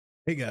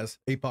Hey guys,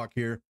 APOC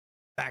here,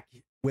 back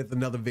with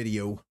another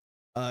video.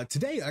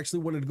 Today I actually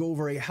wanted to go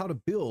over how to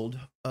build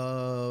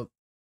a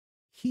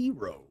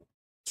hero.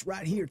 It's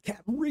right here,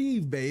 Captain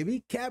Reve,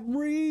 baby, Captain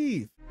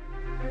Reve.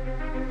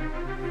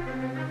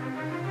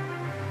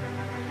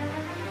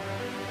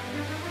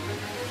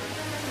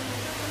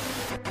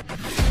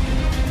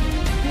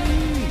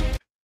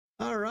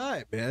 All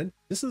right, man.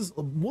 This is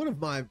one of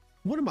my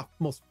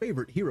most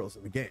favorite heroes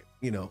in the game.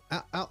 You know,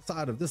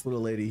 outside of this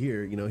little lady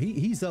here, you know,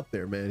 he's up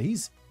there, man.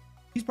 He's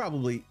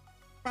probably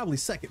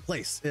second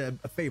place,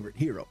 a favorite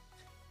hero,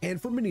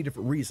 and for many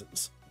different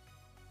reasons.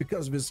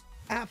 Because of his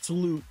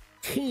absolute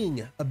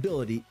king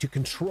ability to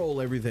control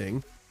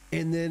everything,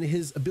 and then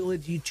his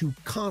ability to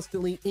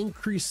constantly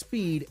increase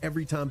speed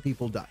every time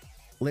people die.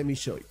 Let me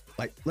show you.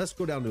 Like, let's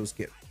go down to his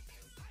kit.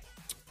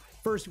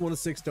 First, you want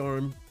to 6-star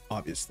him,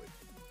 obviously.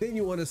 Then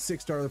you want to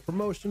 6-star the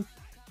promotion,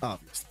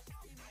 obviously,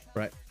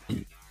 right?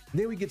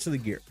 Then we get to the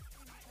gear.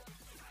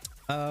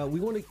 We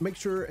want to make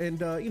sure and,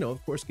 you know,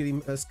 of course, get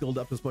him skilled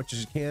up as much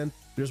as you can.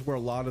 There's where a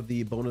lot of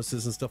the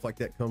bonuses and stuff like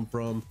that come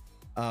from.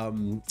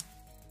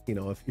 You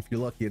know, if you're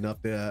lucky enough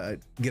to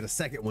get a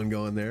second one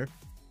going there.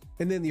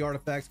 And then the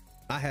artifacts,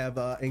 I have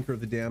Anchor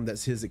of the Dam.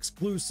 That's his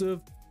exclusive.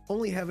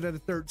 Only have it at a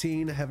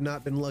 13. I have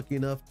not been lucky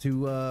enough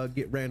to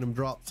get random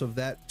drops of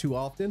that too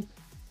often.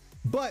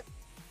 But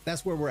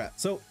that's where we're at.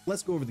 So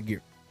let's go over the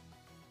gear.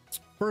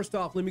 First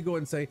off, let me go ahead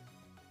and say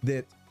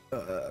that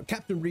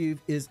Captain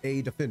Reve is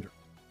a defender.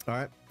 All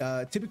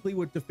right. Typically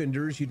with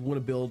defenders, you'd want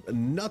to build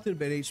nothing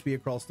but HP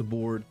across the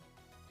board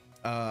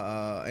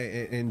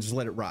and just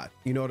let it ride.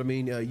 You know what I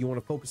mean? You want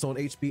to focus on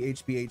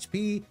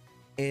HP,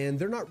 and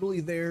they're not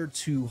really there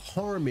to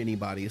harm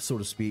anybody, so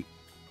to speak,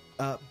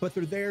 but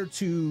they're there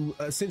to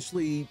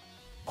essentially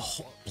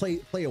play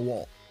a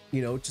wall,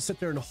 you know, to sit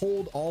there and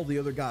hold all the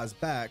other guys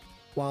back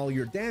while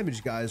your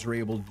damage guys are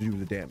able to do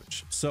the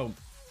damage. So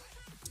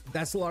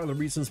that's a lot of the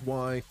reasons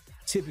why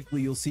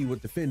typically you'll see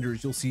with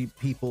defenders, you'll see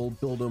people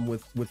build them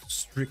with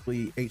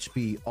strictly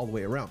HP all the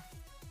way around.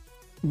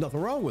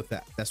 Nothing wrong with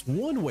that. That's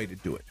one way to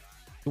do it.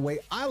 The way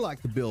I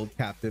like to build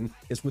Captain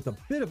is with a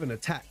bit of an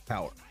attack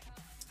power.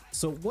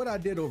 So what I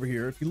did over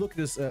here, if you look at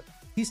this,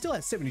 he still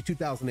has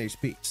 72,000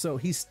 HP. So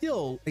he's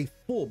still a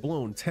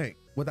full-blown tank,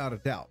 without a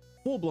doubt.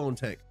 Full-blown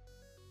tank.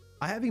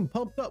 I have him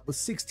pumped up with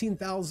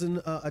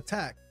 16,000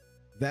 attack.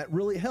 That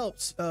really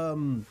helps,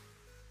 you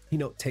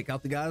know, take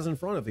out the guys in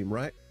front of him,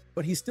 right?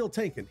 But he's still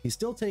tanking. He's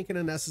still tanking,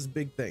 and that's his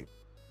big thing.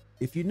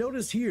 If you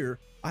notice here,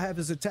 I have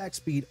his attack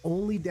speed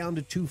only down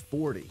to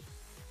 240.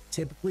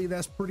 Typically,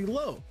 that's pretty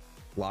low.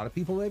 A lot of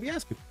people may be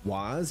asking,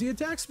 why is the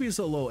attack speed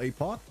so low,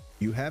 APOC?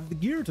 You have the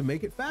gear to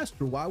make it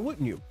faster. Why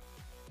wouldn't you?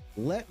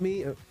 Let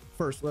me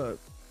first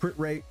crit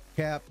rate,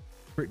 cap,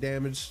 crit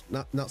damage,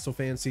 not so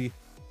fancy,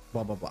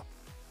 blah, blah, blah.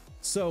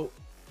 So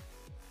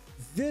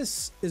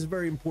this is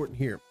very important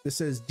here. It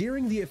says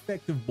during the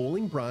effective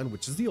boiling brine,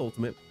 which is the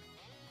ultimate,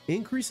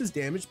 increases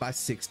damage by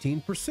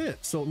 16%.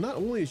 So not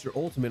only is your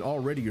ultimate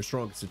already your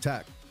strongest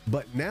attack,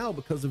 but now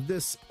because of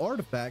this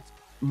artifact,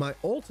 my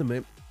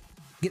ultimate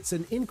gets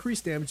an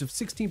increased damage of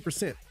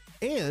 16%.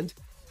 And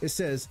it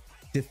says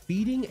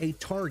defeating a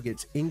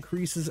target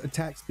increases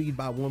attack speed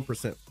by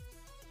 1%. Let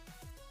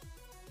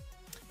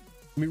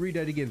me read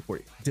that again for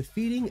you.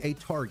 Defeating a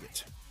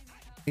target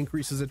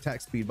increases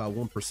attack speed by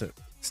 1%,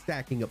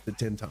 stacking up to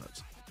 10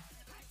 times.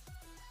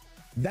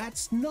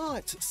 That's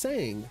not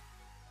saying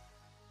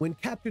when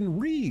Captain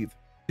Reve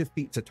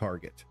defeats a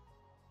target.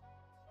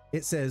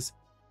 It says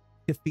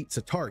defeats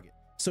a target.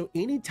 So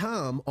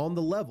anytime on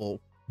the level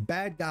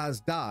bad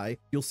guys die,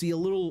 you'll see a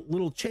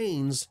little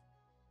chains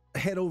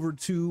head over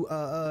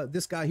to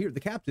this guy here, the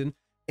captain,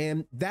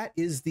 and that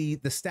is the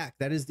stack.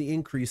 That is the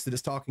increase that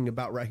it's talking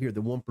about right here,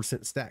 the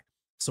 1% stack.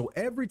 So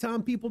every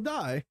time people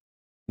die,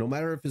 no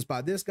matter if it's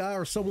by this guy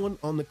or someone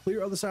on the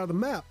clear other side of the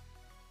map,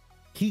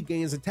 he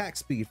gains attack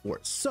speed for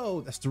it.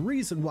 So that's the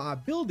reason why I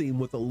build him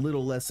with a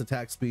little less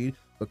attack speed,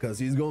 because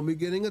he's going to be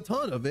getting a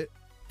ton of it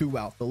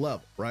throughout the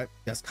level, right?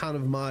 That's kind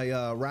of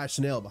my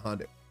rationale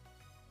behind it.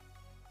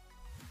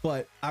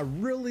 But I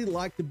really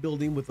like to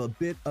build him with a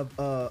bit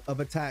of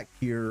attack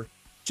here,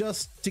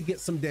 just to get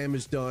some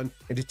damage done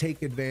and to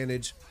take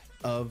advantage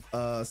of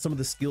some of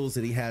the skills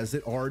that he has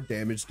that are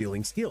damage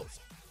dealing skills.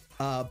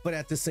 But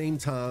at the same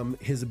time,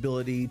 his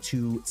ability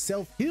to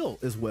self-heal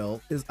as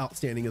well is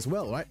outstanding as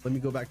well, right? Let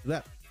me go back to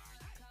that.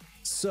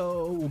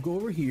 So we'll go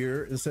over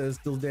here. It says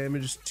deals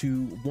damage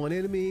to 1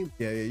 enemy.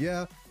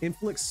 Yeah.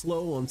 Inflicts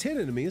slow on 10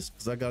 enemies,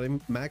 because I got him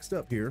maxed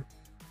up here.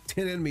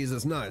 10 enemies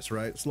is nice,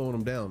 right? Slowing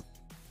them down.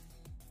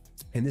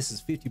 And this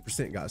is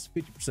 50%, guys,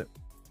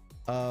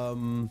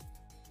 50%.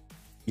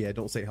 Yeah,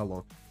 don't say how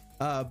long.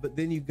 But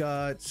then you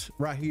got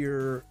right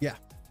here, yeah.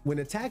 When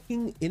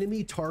attacking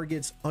enemy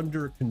targets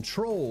under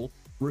control,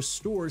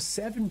 restores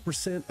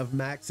 7% of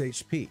max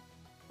HP.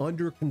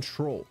 Under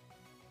control.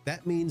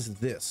 That means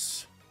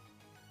this.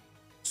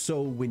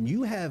 So when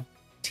you have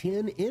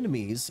 10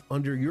 enemies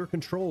under your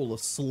control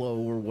of slow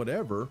or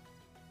whatever,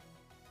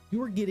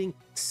 you are getting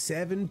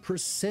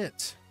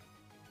 7%.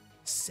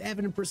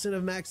 7%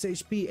 of max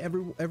HP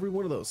every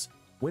one of those.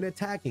 when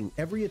attacking.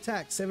 Every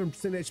attack, 7%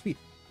 HP.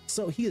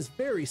 So he is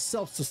very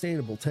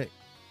self-sustainable tank.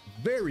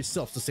 Very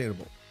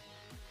self-sustainable.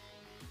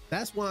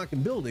 That's why I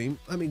can build him.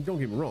 I mean, don't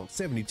get me wrong,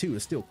 72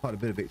 is still quite a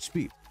bit of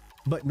HP.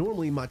 But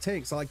normally my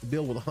tanks, I like to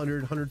build with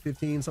 100,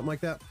 115, something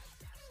like that.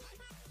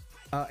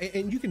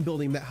 And you can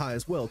build him that high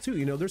as well too.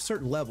 You know, there's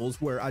certain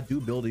levels where I do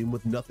build him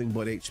with nothing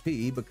but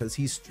HP because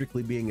he's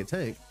strictly being a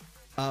tank.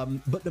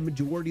 But the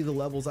majority of the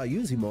levels I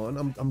use him on,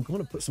 I'm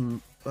going to put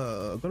some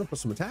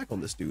attack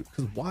on this dude,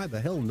 because why the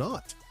hell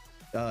not?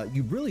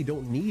 You really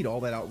don't need all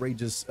that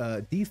outrageous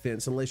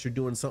defense unless you're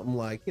doing something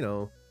like, you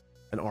know,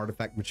 an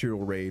artifact material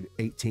raid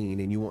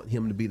 18 and you want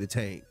him to be the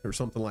tank or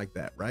something like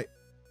that, right?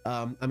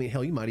 I mean,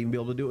 hell, you might even be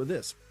able to do it with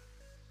this.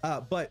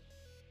 But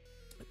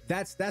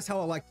that's how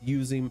I like to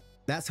use him.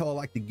 That's how I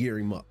like to gear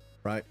him up,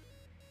 right?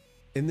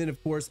 And then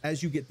of course,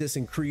 as you get this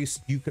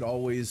increased, you could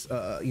always,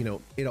 you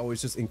know, it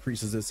always just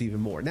increases this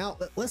even more. Now,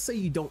 let's say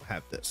you don't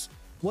have this.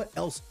 What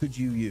else could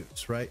you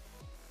use, right?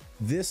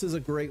 This is a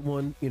great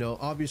one. You know,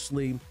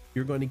 obviously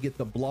you're going to get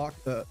the block,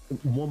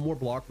 one more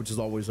block, which is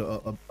always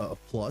a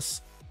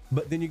plus,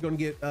 but then you're going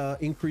to get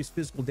increased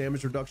physical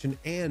damage reduction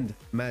and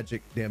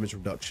magic damage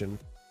reduction,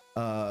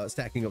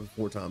 stacking up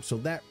 4 times. So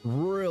that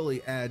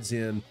really adds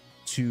in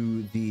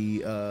to the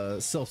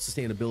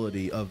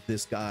self-sustainability of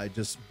this guy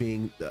just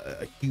being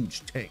a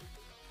huge tank.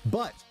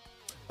 But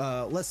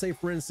let's say,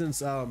 for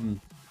instance,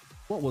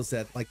 what was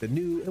that, like the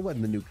new, it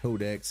wasn't the new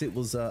codex, it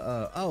was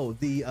the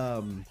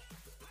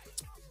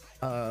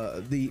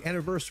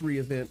anniversary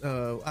event,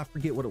 I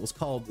forget what it was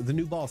called, the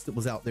new boss that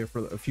was out there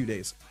for a few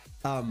days.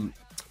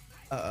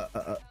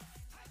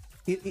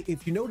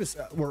 If you notice,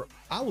 where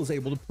I was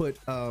able to put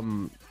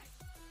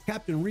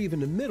Captain Reve in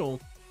the middle,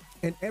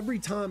 and every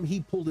time he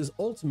pulled his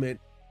ultimate,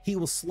 he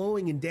was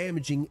slowing and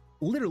damaging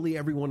literally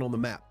everyone on the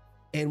map.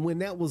 And when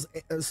that was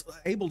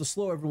able to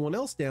slow everyone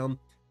else down,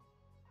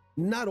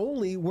 not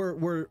only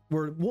were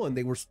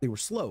they were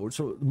slowed,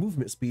 so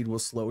movement speed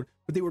was slowed,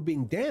 but they were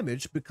being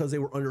damaged because they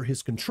were under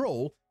his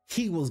control.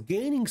 He was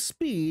gaining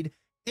speed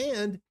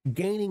and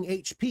gaining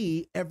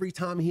HP every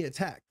time he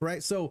attacked,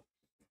 right? So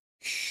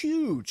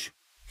huge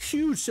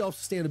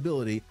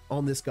self-sustainability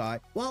on this guy,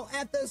 while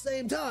at the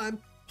same time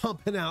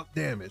pumping out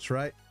damage,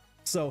 right?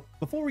 So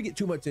before we get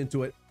too much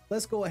into it,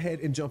 let's go ahead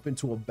and jump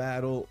into a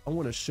battle. I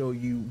want to show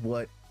you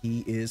what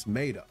he is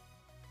made of.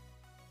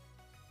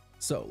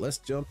 So let's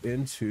jump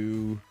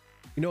into,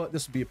 you know what,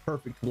 this would be a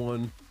perfect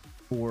one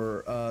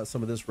for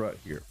some of this right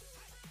here.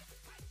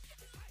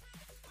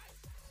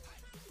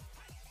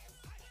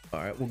 All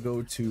right, we'll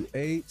go to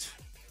 8.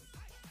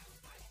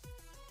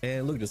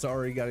 And look at this, I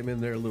already got him in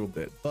there a little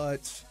bit,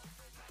 but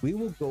we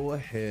will go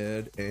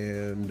ahead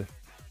and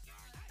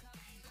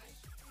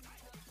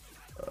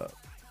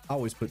I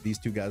always put these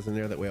 2 guys in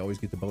there, that way I always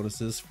get the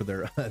bonuses for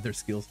their their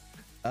skills.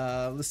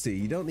 Let's see,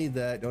 you don't need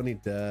that, don't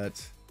need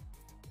that.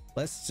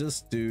 Let's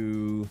just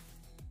take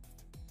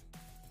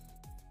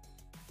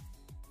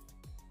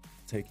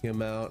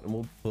him out, and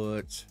we'll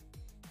put,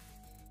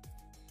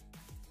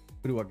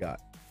 who do I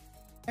got?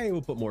 Hey,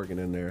 we'll put Morgan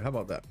in there. How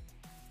about that?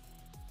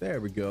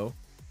 There we go.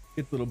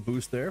 Get a little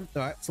boost there.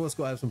 All right, so let's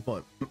go have some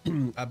fun.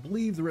 I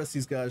believe the rest of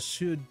these guys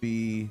should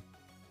be,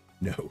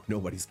 no,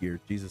 nobody's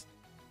geared, Jesus.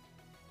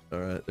 All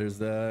right, there's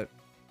that.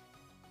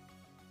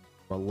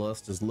 My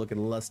lust is looking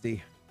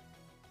lusty.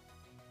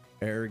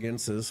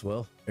 Arrogance is,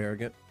 well,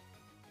 arrogant.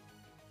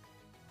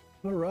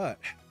 All right,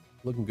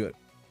 looking good.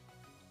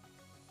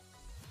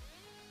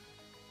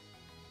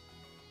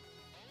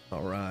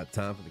 All right,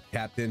 time for the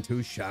captain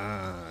to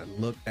shine.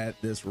 Look at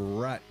this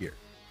right here.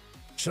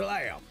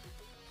 Slam!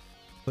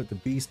 Put the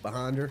beast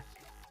behind her,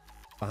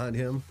 behind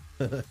him.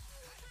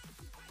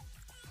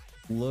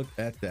 Look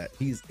at that.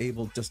 He's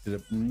able just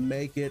to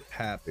make it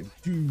happen.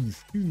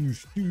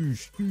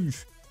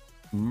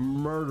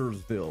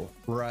 Murdersville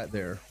right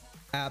there.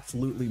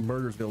 Absolutely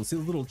Murdersville. See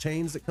the little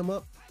chains that come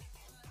up?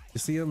 You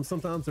see them?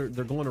 Sometimes they're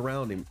going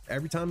around him.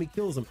 Every time he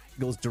kills him, it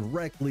goes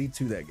directly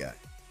to that guy.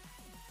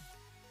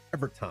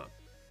 Every time.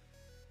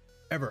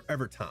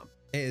 Every time.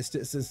 And it's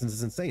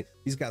insane.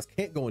 These guys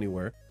can't go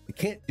anywhere. They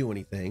can't do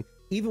anything.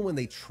 Even when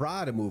they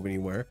try to move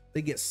anywhere,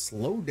 they get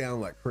slowed down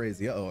like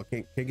crazy. Uh-oh, I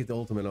can't get the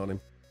ultimate on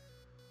him.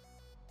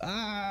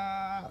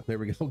 Ah, there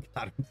we go.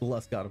 Got him. The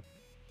lust got him.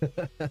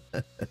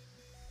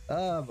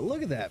 But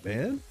look at that,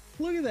 man.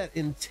 Look at that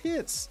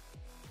intense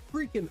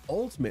freaking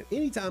ultimate.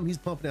 Anytime he's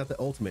pumping out the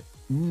ultimate,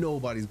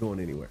 nobody's going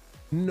anywhere.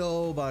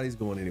 Nobody's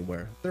going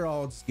anywhere. They're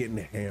all just getting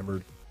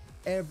hammered.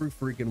 Every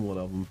freaking one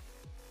of them.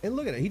 And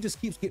look at it. He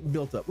just keeps getting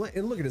built up.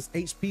 And look at this.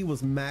 HP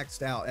was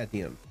maxed out at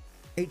the end.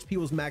 HP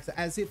was maxed out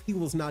as if he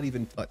was not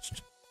even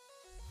touched.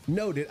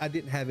 Noted, I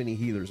didn't have any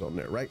healers on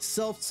there, right?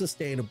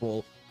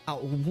 Self-sustainable,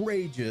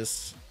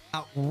 outrageous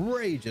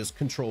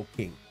control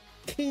king.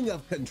 King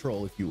of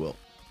control, if you will.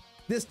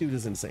 This dude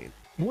is insane.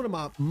 One of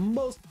my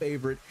most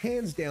favorite,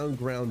 hands down,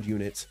 ground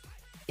units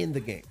in the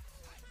game.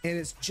 And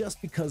it's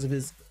just because of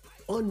his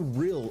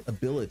unreal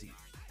ability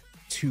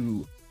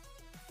to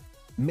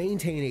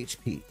maintain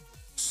HP,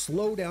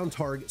 slow down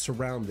targets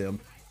around them,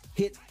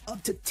 hit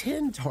up to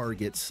 10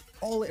 targets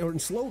all, or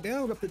slow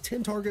down up to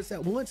 10 targets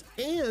at once,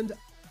 and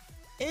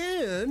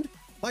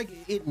like,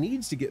 it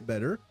needs to get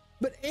better,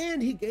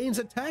 and he gains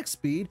attack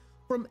speed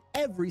from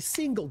every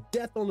single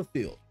death on the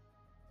field.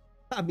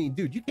 I mean,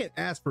 dude, you can't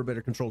ask for a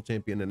better control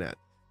champion than that.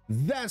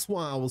 That's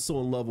why I was so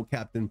in love with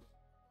Captain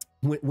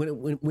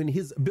when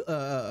his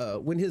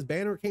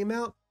banner came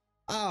out.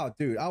 Oh,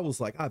 dude, I was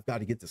like, I've got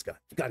to get this guy,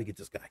 got to get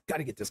this guy, got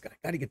to get this guy,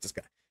 got to get this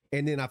guy.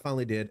 And then I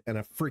finally did, and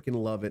I freaking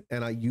love it,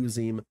 and I use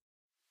him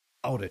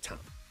all the time,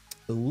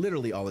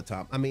 literally all the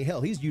time. I mean,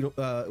 hell, he's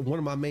one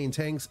of my main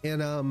tanks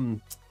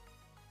in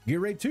Gear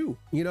Raid 2.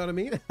 You know what I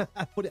mean?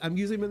 I'm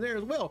using him in there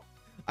as well.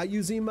 I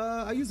use him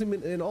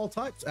in all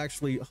types,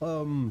 actually.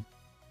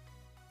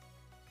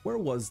 Where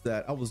was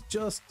that? I was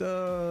just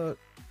what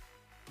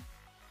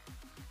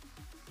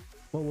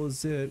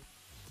was it?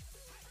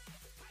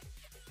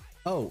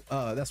 Oh,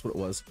 that's what it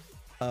was.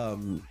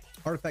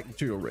 Artifact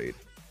Material Raid.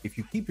 If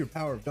you keep your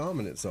Power of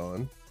Dominance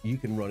on, you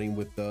can run him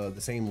with the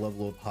same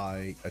level of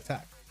high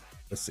attack.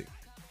 Let's see.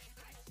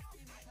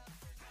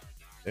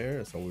 There,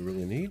 that's all we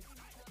really need.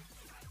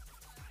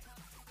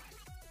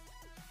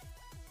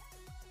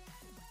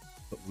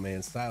 Put my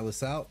man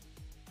Silas out.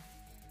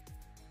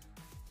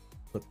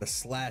 Put the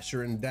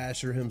Slasher and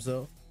Dasher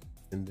himself.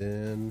 And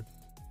then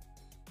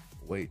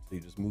wait till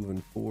you're just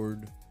moving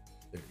forward.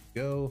 There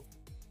you go.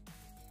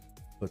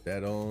 Put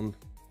that on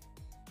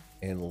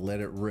and let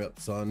it rip,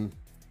 son.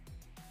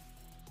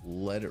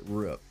 Let it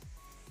rip.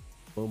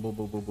 Boom, boom,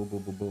 boom, boom, boom,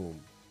 boom, boom, boom.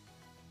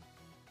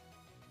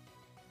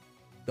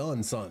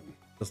 Done, son.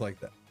 Just like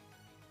that.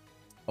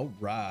 All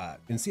right.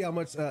 And see how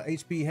much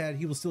HP he had?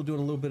 He was still doing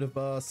a little bit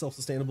of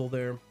self-sustainable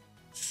there.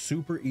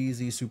 Super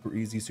easy, super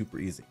easy, super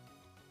easy.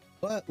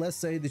 But let's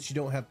say that you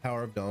don't have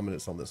Power of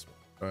Dominance on this one.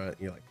 All right.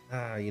 You're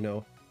like, you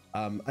know,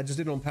 I just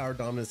did it on Power of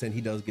Dominance and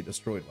he does get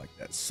destroyed like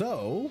that.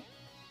 So,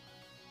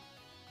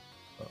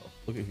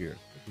 look at here.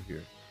 Look at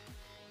here.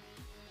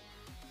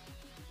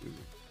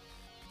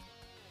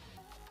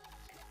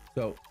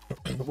 So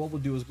what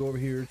we'll do is go over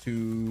here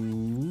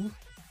to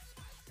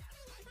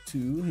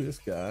this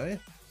guy,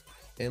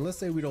 and let's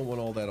say we don't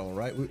want all that on,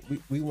 right?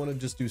 We want to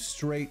just do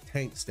straight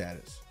tank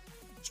status.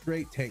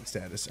 Straight tank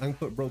status. I can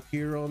put Broke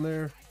Gear on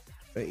there,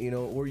 you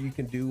know, or you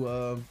can do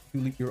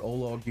your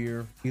Olog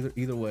gear.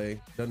 Either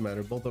way, doesn't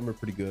matter. Both of them are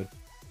pretty good.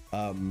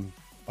 I'll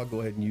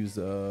go ahead and use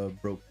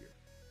Broke Gear.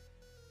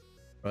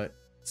 Right.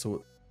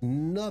 So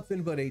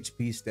nothing but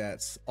HP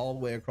stats all the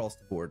way across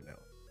the board now.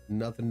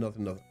 Nothing,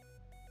 nothing, nothing.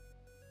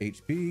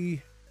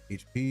 HP,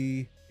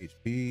 HP,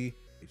 HP,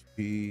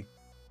 HP,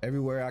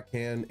 everywhere I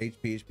can.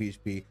 HP, HP,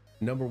 HP.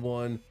 Number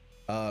one,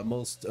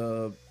 most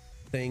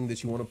thing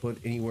that you want to put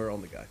anywhere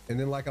on the guy. And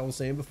then, like I was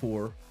saying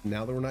before,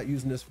 now that we're not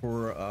using this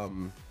for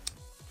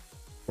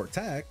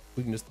attack,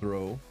 we can just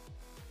throw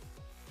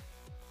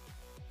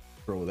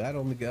that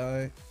on the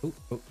guy. Oop,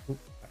 oop, oop.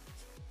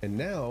 And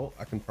now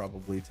I can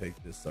probably take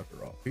this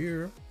sucker off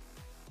here.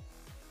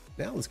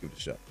 Now let's give it a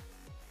shot.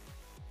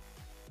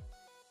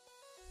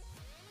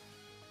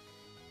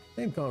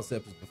 Same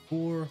concept as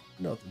before,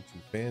 nothing too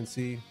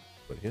fancy.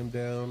 Put him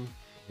down,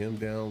 put him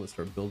down. Let's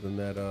start building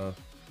that. There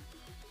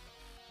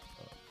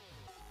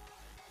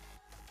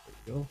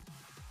we go.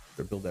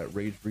 Start build that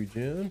rage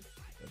regen.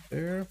 Put that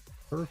there,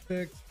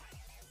 perfect.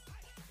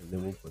 And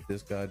then we'll put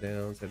this guy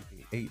down,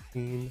 17,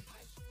 18.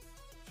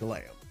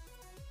 Shalam.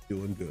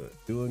 Doing good,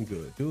 doing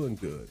good, doing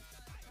good,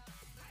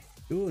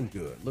 doing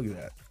good. Look at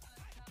that.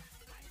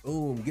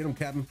 Boom, get him,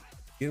 Captain.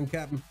 Get him,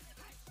 Captain.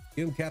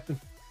 Get him, Captain.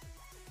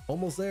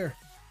 Almost there.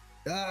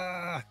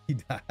 Ah, he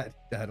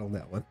died on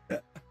that one.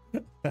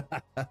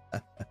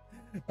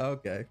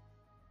 Okay.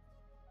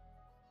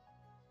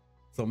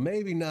 So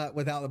maybe not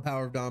without the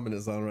Power of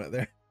Dominance on right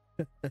there.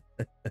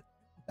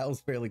 That was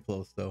fairly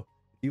close though.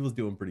 He was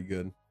doing pretty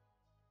good.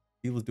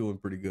 He was doing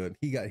pretty good.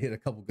 He got hit a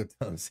couple good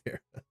times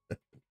here.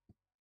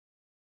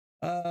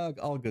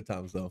 All good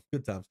times though.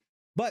 Good times.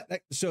 But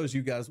that shows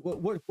you guys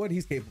what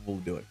he's capable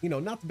of doing. You know,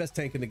 not the best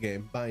tank in the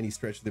game by any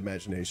stretch of the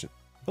imagination,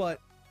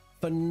 but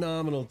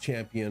phenomenal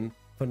champion,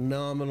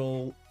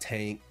 phenomenal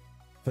tank,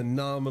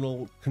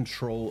 phenomenal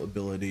control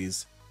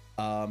abilities.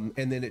 And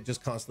then it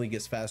just constantly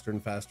gets faster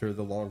and faster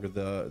the longer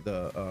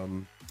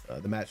the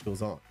match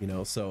goes on, you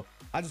know. So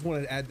I just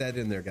wanted to add that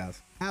in there,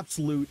 guys.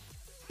 Absolute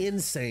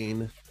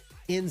insane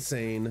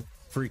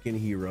freaking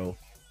hero.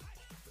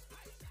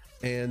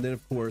 And then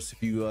of course,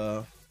 if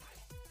you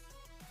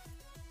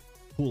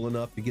cool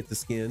enough to get the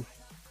skin,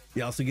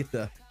 you also get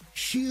the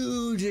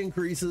huge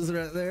increases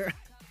right there.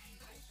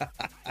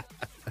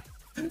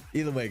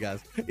 Either way,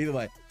 guys, either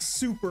way,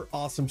 super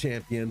awesome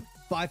champion,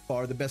 by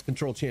far the best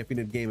control champion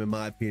in the game in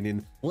my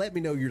opinion. Let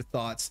me know your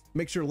thoughts.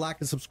 Make sure to like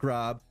and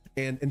subscribe,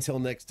 and until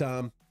next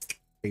time,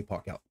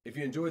 APOC out. If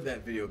you enjoyed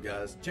that video,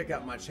 guys, check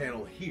out my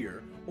channel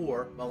here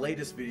or my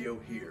latest video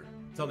here.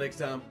 Until next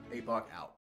time, APOC out.